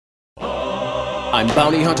I'm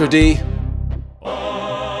Bounty Hunter D,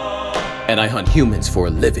 and I hunt humans for a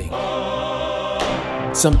living.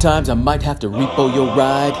 Sometimes I might have to repo your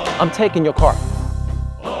ride. I'm taking your car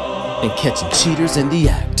and catching cheaters in the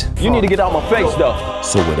act. You need to get out my face, though.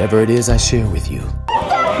 So whatever it is I share with you,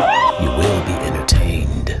 you will be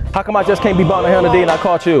entertained. How come I just can't be Bounty Hunter D and I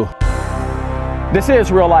caught you? This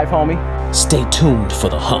is real life, homie. Stay tuned for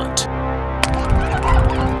the hunt.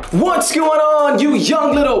 What's going on, you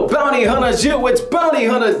young little bounty hunters? It's Bounty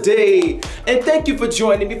Hunter D, and thank you for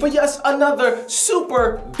joining me for just another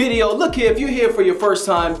super video. Look here, if you're here for your first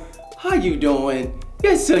time, how you doing?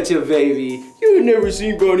 You're such a baby. You've never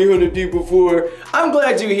seen Bounty Hunter D before. I'm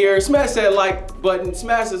glad you're here. Smash that like button,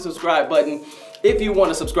 smash the subscribe button. If you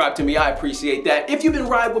want to subscribe to me, I appreciate that. If you've been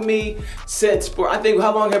riding with me since, I think,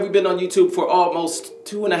 how long have we been on YouTube? For almost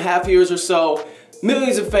 2.5 years or so.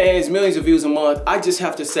 Millions of fans, millions of views a month. I just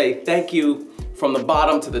have to say thank you from the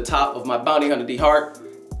bottom to the top of my Bounty Hunter D heart.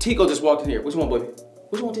 Tico just walked in here. Which one, baby?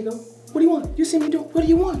 Which one, Tico? What do you want? You see me do? What do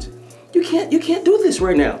you want? You can't do this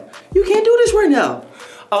right now. You can't do this right now.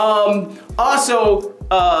 Also,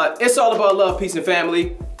 it's all about love, peace, and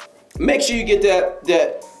family. Make sure you get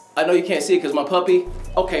that. I know you can't see it because my puppy.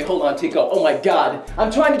 Okay, hold on, Tico. Oh my God.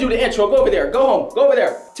 I'm trying to do the intro. Go over there. Go home. Go over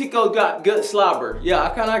there. Tico got good slobber. Yeah, I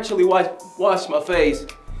can actually wash my face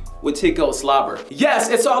with Tico slobber. Yes,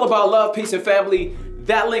 it's all about love, peace, and family.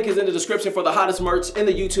 That link is in the description for the hottest merch in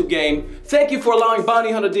the YouTube game. Thank you for allowing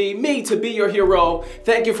Bounty Hunter D, me, to be your hero.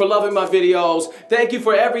 Thank you for loving my videos. Thank you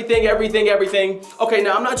for everything. Okay,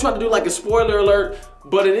 now I'm not trying to do like a spoiler alert,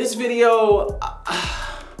 but in this video,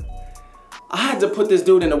 I had to put this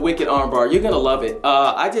dude in a wicked armbar. You're gonna love it.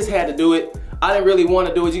 I just had to do it. I didn't really want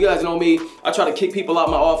to do it. You guys know me. I try to kick people out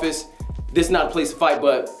of my office. This is not a place to fight,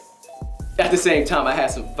 but at the same time, I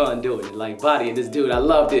had some fun doing it. Like bodying this dude, I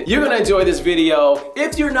loved it. You're gonna enjoy this video.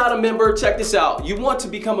 If you're not a member, check this out. You want to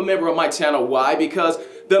become a member of my channel. Why? Because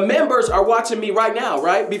the members are watching me right now,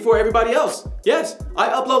 right? Before everybody else. Yes, I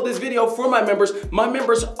upload this video for my members. My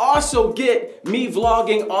members also get me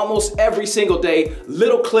vlogging almost every single day.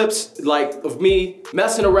 Little clips like of me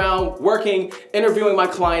messing around, working, interviewing my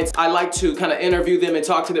clients. I like to kind of interview them and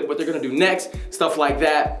talk to them what they're gonna do next, stuff like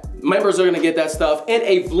that. Members are gonna get that stuff in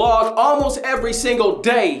a vlog almost every single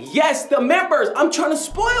day. Yes, the members, I'm trying to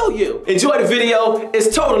spoil you. Enjoy the video, it's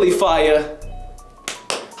totally fire.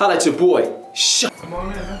 Holla at your boy. Shut. Come on,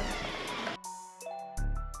 man.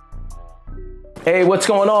 Hey, what's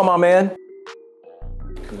going on, my man?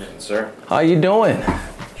 Good evening, sir. How you doing?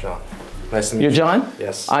 John. Nice to meet you. You're John?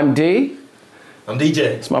 Yes. I'm D. I'm DJ.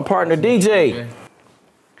 It's my partner, DJ.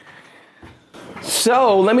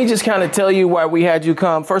 So let me just kind of tell you why we had you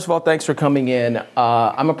come. First of all, thanks for coming in.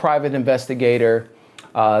 I'm a private investigator.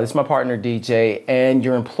 This is my partner, DJ, and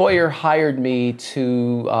your employer hired me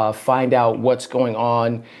to find out what's going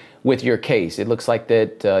on with your case. It looks like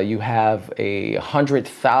that you have a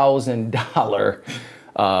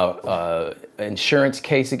 $100,000 insurance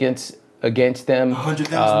case against them.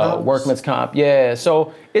 $100,000? Workman's comp. Yeah.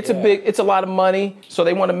 So it's a lot of money. So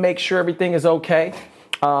they want to make sure everything is okay.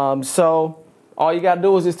 So all you got to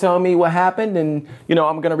do is just tell me what happened, and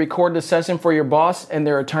I'm gonna record the session for your boss and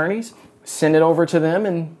their attorneys, send it over to them,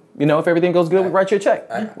 and if everything goes good, we write you a check.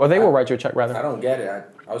 They will write you a check, rather. I don't get it.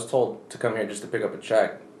 I was told to come here just to pick up a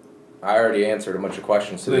check. I already answered a bunch of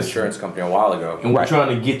questions to the insurance company a while ago. And we're trying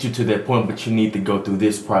to get you to that point, but you need to go through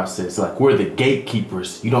this process. Like, we're the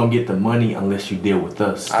gatekeepers. You don't get the money unless you deal with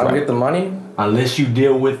us. I don't get the money? Unless you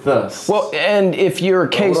deal with us. Well, and if your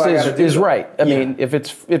case is right, I mean, if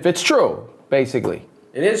it's true, basically.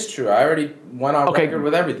 It is true. I already went on record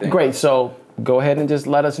with everything. Great. So go ahead and just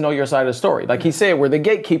let us know your side of the story. Like he said, we're the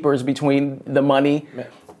gatekeepers between the money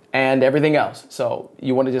and everything else. So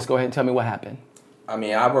you want to just go ahead and tell me what happened? I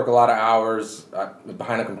mean, I work a lot of hours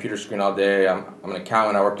behind a computer screen all day. I'm an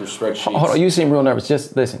accountant. I work through spreadsheets. Hold on, you seem real nervous.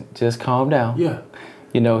 Just listen. Just calm down. Yeah.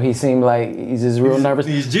 He seemed like he's just real nervous.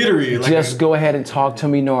 He's jittery. Just go ahead and talk to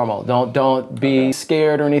me normal. Don't be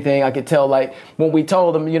scared or anything. I could tell, like, when we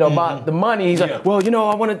told him, about the money, he's like, well,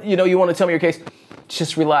 I want to, you want to tell me your case.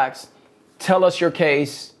 Just relax. Tell us your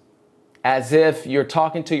case as if you're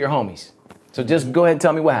talking to your homies. So just go ahead and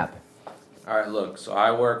tell me what happened. All right, look. So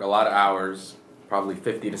I work a lot of hours, probably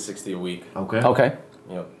 50 to 60 a week. Okay. Okay.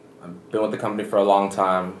 I've been with the company for a long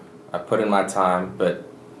time. I put in my time, but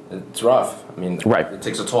it's rough. I mean, it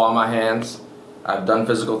takes a toll on my hands. I've done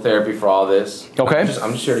physical therapy for all this. Okay.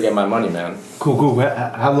 I'm just here to get my money, man. Cool.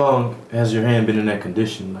 How long has your hand been in that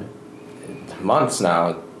condition? Months now.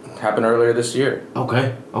 It happened earlier this year.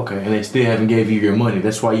 Okay. And they still haven't gave you your money.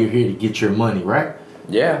 That's why you're here, to get your money, right?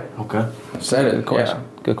 Yeah. Okay. Said it. Good question.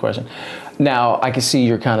 Good question. Now, I can see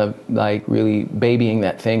you're kind of like really babying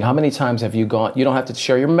that thing. How many times have you gone? You don't have to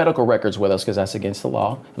share your medical records with us because that's against the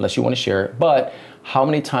law, unless you want to share it. But how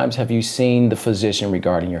many times have you seen the physician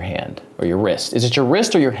regarding your hand or your wrist? Is it your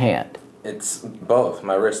wrist or your hand? It's both,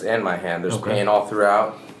 my wrist and my hand. There's pain all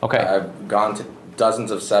throughout. Okay. I've gone to dozens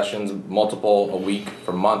of sessions, multiple a week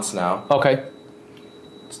for months now. Okay.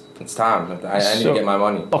 It's time. I need to get my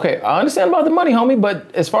money. Okay, I understand about the money, homie,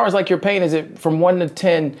 but as far as like your pain, is it from 1 to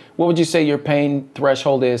 10, what would you say your pain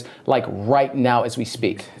threshold is like right now as we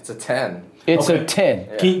speak? It's a 10. It's a 10.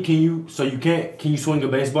 Yeah. Can you swing a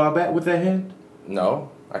baseball bat with that hand?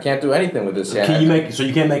 No, I can't do anything with this hand. So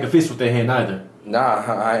you can't make a fist with that hand either? Nah,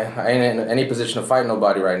 I ain't in any position to fight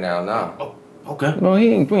nobody right now, nah. Oh, okay. Well, we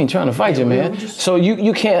ain't trying to fight you, man. So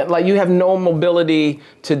you can't, like, you have no mobility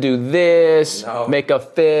to do this, make a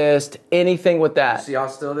fist, anything with that. You see how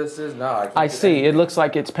still this is? No, I can't. I see. It looks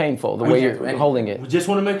like it's painful, the way you're holding it. We just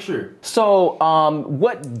want to make sure. So,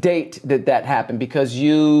 what date did that happen? Because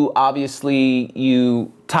you obviously,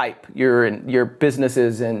 type your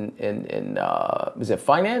businesses in is it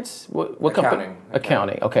finance? What company?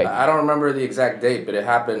 Accounting. Okay. I don't remember the exact date, but it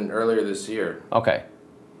happened earlier this year. Okay.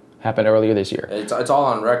 Happened earlier this year. It's all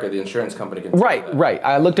on record. The insurance company can. Right.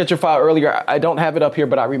 I looked at your file earlier. I don't have it up here,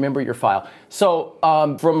 but I remember your file. So,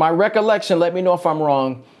 from my recollection, let me know if I'm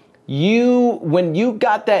wrong. When you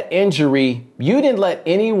got that injury, you didn't let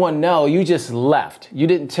anyone know. You just left. You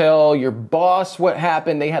didn't tell your boss what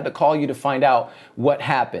happened. They had to call you to find out what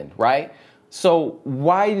happened, right? So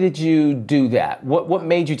why did you do that? What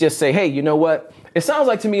made you just say, hey, you know what? It sounds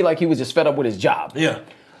like to me like he was just fed up with his job. Yeah.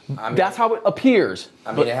 That's how it appears.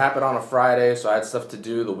 It happened on a Friday, so I had stuff to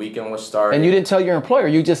do. The weekend was starting. And you didn't tell your employer.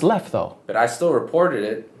 You just left, though. But I still reported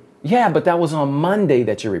it. Yeah, but that was on Monday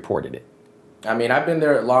that you reported it. I've been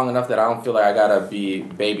there long enough that I don't feel like I gotta be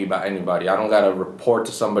babied by anybody. I don't gotta report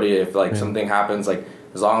to somebody if something happens. Like,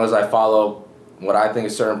 as long as I follow what I think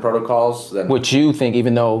is certain protocols, then. What you think,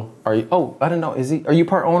 even though I don't know. Are you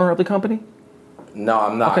part owner of the company? No,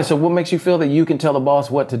 I'm not. Okay, so what makes you feel that you can tell the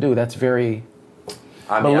boss what to do? That's very.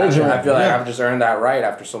 I feel like I've just earned that right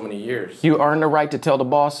after so many years. You earned the right to tell the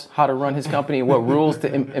boss how to run his company and what rules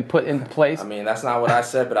to put in place? That's not what I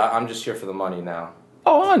said, but I'm just here for the money now.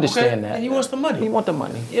 Oh, I understand that. And he wants the money. He want the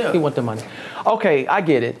money. Yeah. He want the money. Okay, I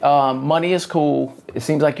get it. Money is cool. It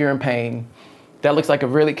seems like you're in pain. That looks like a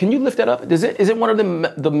really. Can you lift that up? Is it one of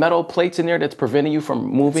the metal plates in there that's preventing you from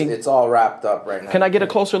moving? It's all wrapped up right now. Can I get a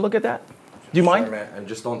closer look at that? Do you mind? Sure, man. And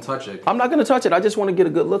just don't touch it. I'm not going to touch it. I just want to get a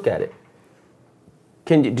good look at it.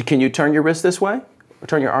 Can you turn your wrist this way? Or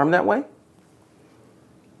turn your arm that way?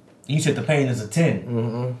 You said the pain is a 10.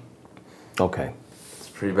 Mm-hmm. Okay.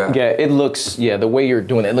 Pretty bad. Yeah, it looks, the way you're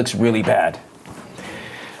doing it looks really bad.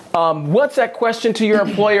 What's that question to your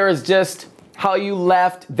employer is just how you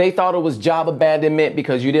left. They thought it was job abandonment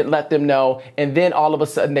because you didn't let them know. And then all of a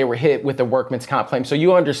sudden they were hit with a workman's comp claim. So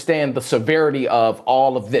you understand the severity of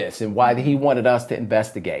all of this and why he wanted us to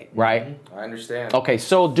investigate, right? Mm-hmm. I understand. Okay,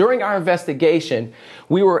 so during our investigation,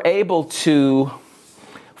 we were able to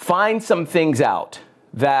find some things out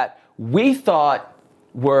that we thought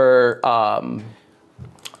were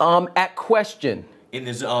at question. And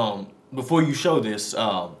is before you show this,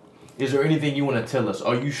 is there anything you want to tell us?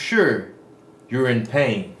 Are you sure you're in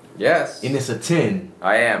pain? Yes. And it's a 10.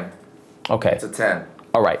 I am. Okay. It's a 10.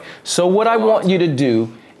 All right. So what I want you to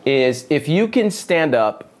do is, if you can stand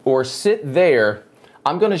up or sit there,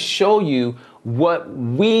 I'm going to show you what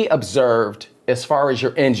we observed as far as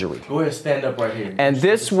your injury. Go ahead, stand up right here. And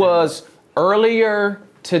this was earlier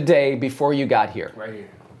today before you got here. Right here.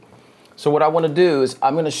 So what I want to do is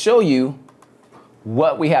I'm going to show you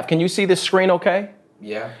what we have. Can you see this screen okay?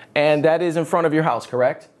 Yeah. And that is in front of your house,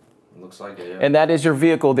 correct? Looks like it, yeah. And that is your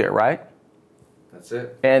vehicle there, right? That's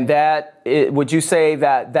it. And would you say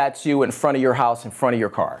that that's you in front of your house, in front of your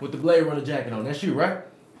car? With the Blade Runner jacket on. That's you, right?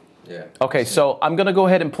 Yeah. Okay, so I'm going to go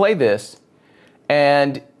ahead and play this.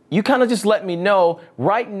 And you kind of just let me know.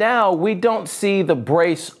 Right now, we don't see the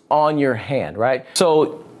brace on your hand, right?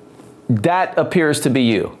 So that appears to be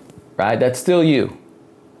you, right? That's still you,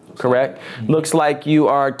 correct? Mm-hmm. Looks like you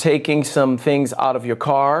are taking some things out of your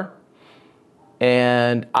car.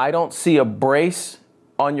 And I don't see a brace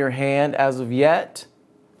on your hand as of yet.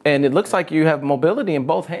 And it looks like you have mobility in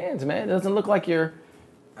both hands, man. It doesn't look like you're...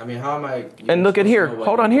 how am I... And look at here.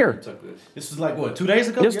 Hold on here. This was like, what, 2 days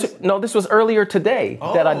ago? No, this was earlier today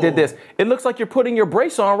that I did this. It looks like you're putting your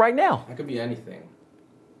brace on right now. That could be anything.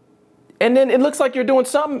 And then it looks like you're doing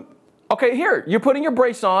something. Okay, here. You're putting your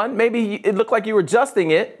brace on. Maybe it looked like you were adjusting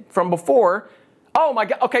it from before. Oh, my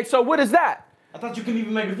God. Okay, so what is that? I thought you couldn't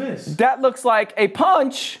even make a fist. That looks like a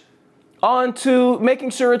punch onto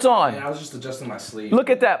making sure it's on. Yeah, I was just adjusting my sleeve. Look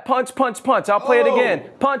at that. Punch, punch, punch. I'll play it again.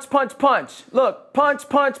 Punch, punch, punch. Look, punch,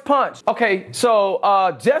 punch, punch. Okay,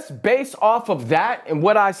 so just based off of that and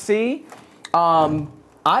what I see,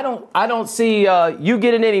 I don't see you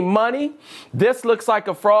getting any money. This looks like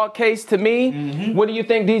a fraud case to me. What do you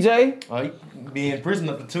think, DJ? Be in prison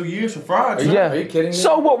up to 2 years for fraud. Yeah. Are you kidding me?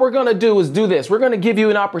 So what we're gonna do is do this. We're gonna give you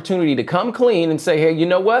an opportunity to come clean and say, hey, you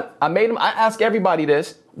know what? I ask everybody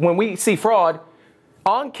this. When we see fraud,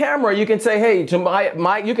 on camera, you can say, hey, to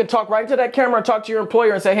you can talk right into that camera and talk to your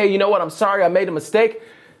employer and say, hey, you know what? I'm sorry, I made a mistake.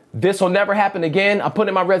 This will never happen again. I put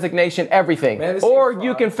in my resignation, everything. Man, or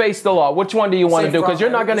you can face the law. Which one do you want to do? Because you're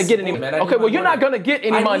not going to get any. Okay, well, you're not going to get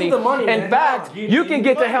any money. In fact, you can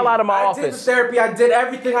get the hell out of my office. I did the therapy. I did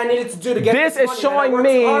everything I needed to do to get this money.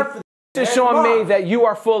 This is showing me that you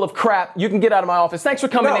are full of crap. You can get out of my office. Thanks for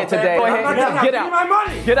coming in today. Go ahead. Get out. Give me my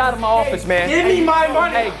money. Get out of my office, man. Give me my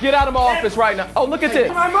money. Hey, get out of my office right now. Oh, look at this. Give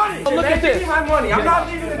me my money. Oh, look at this. Give me my money. I'm not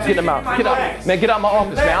leaving until Get him out. Get out. Man, get out of my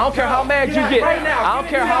office, man. I don't care how mad you get. I don't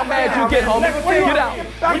care how mad you get, homie. Get out.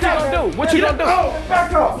 What you gonna do? What you gonna do? Oh,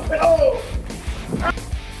 back up. Oh.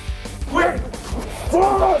 Quick.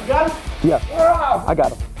 Got him? Yeah. I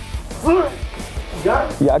got him.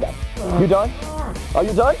 Got him? Yeah, I got him. You done? Are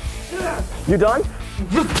you done? You done?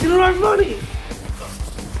 Just give me my money.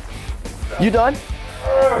 You done?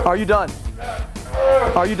 Are you done?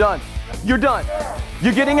 Are you done? You're done.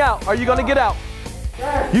 You're getting out. Are you gonna get out?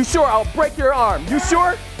 You sure? I'll break your arm. You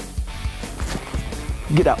sure?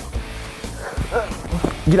 Get out.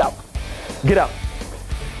 Get out. Get out.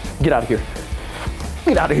 Get out of here.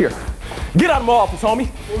 Get out of here. Get out of my office, homie.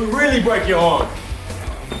 We really break your arm.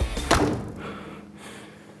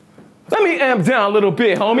 Let me amp down a little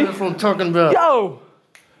bit, homie. That's what I'm talking about.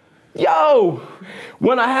 Yo.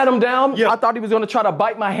 When I had him down, I thought he was gonna try to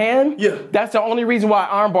bite my hand. Yeah. That's the only reason why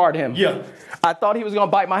I armbarred him. Yeah. I thought he was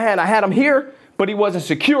gonna bite my hand. I had him here, but he wasn't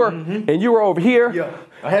secure, and you were over here. Yeah.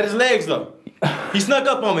 I had his legs though. He snuck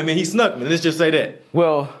up on me, man. He snuck me. Let's just say that.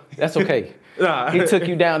 Well, that's okay. He took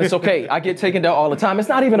you down. It's okay. I get taken down all the time. It's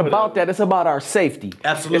not even about that. It's about our safety.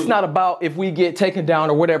 Absolutely. It's not about if we get taken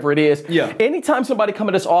down or whatever it is. Yeah. Anytime somebody come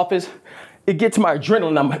in this office, it gets my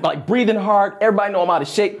adrenaline. I'm like breathing hard. Everybody know I'm out of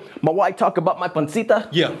shape. My wife talk about my pancita.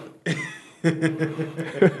 Yeah.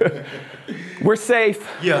 We're safe.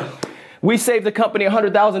 Yeah. We saved the company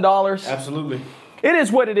 $100,000. Absolutely. It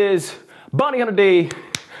is what it is. Bounty Hunter D,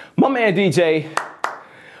 my man DJ,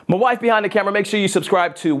 my wife behind the camera. Make sure you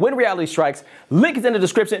subscribe to When Reality Strikes. Link is in the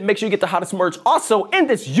description. Make sure you get the hottest merch. Also, in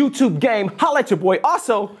this YouTube game, holla at your boy.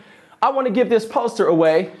 Also, I want to give this poster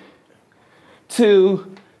away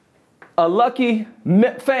to a lucky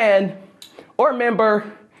fan or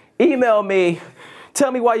member. Email me.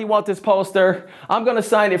 Tell me why you want this poster. I'm going to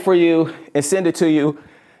sign it for you and send it to you.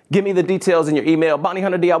 Give me the details in your email. Bounty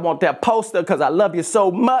Hunter D, I want that poster because I love you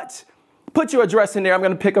so much. Put your address in there. I'm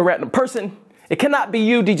going to pick a random person. It cannot be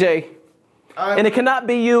you, DJ. And it cannot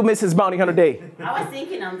be you, Mrs. Bounty Hunter D. I was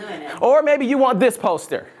thinking I'm doing it. Or maybe you want this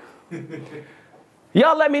poster.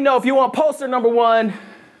 Y'all let me know if you want poster number 1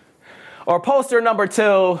 or poster number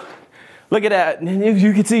 2. Look at that. And if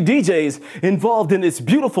you can see DJ's involved in this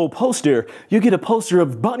beautiful poster, you get a poster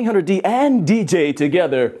of Bounty Hunter D and DJ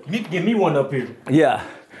together. You need to give me one up here. Yeah.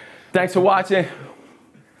 Thanks for watching.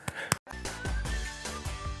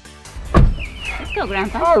 Let's go,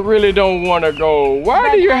 Grandpa. I really don't want to go.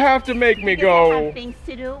 Why do you have to make me I go? have things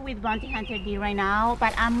to do with Bounty Hunter D right now,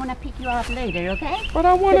 but I'm gonna pick you up later, okay? But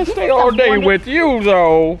I want to stay all day with you,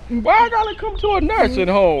 though. Why I gotta come to a nursing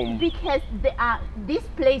home? Because this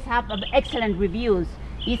place have excellent reviews.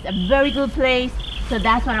 It's a very good place, so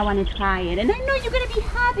that's why I want to try it. And I know you're gonna be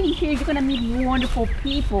happy here. You're gonna meet wonderful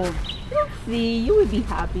people. You'll see. You will be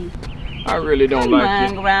happy. I really don't Come like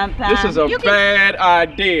on, it. Grandpa. This is a bad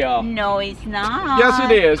idea. No, it's not.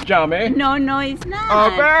 Yes, it is, Johnny. No, it's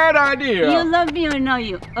not. A bad idea. You love me or no,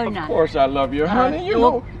 you or not? Of course I love you, honey. You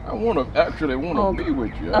know, I actually want to be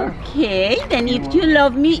with you. Okay, then if you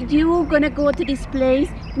love me, you're gonna go to this place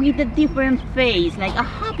with a different face, like a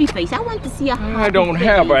happy face. I want to see a happy face. I don't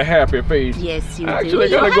have a happy face. Yes, you I actually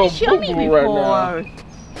do. gotta go show me boo-boo before. right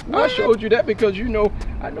now. I showed you that because you know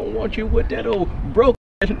I don't want you with that old broke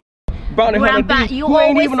bounty Grandpa, hunter you who ain't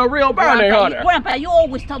always, even a real bounty hunter. Grandpa, you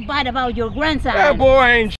always talk bad about your grandson. That boy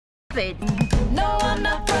ain't It. No, I'm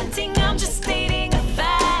not fronting.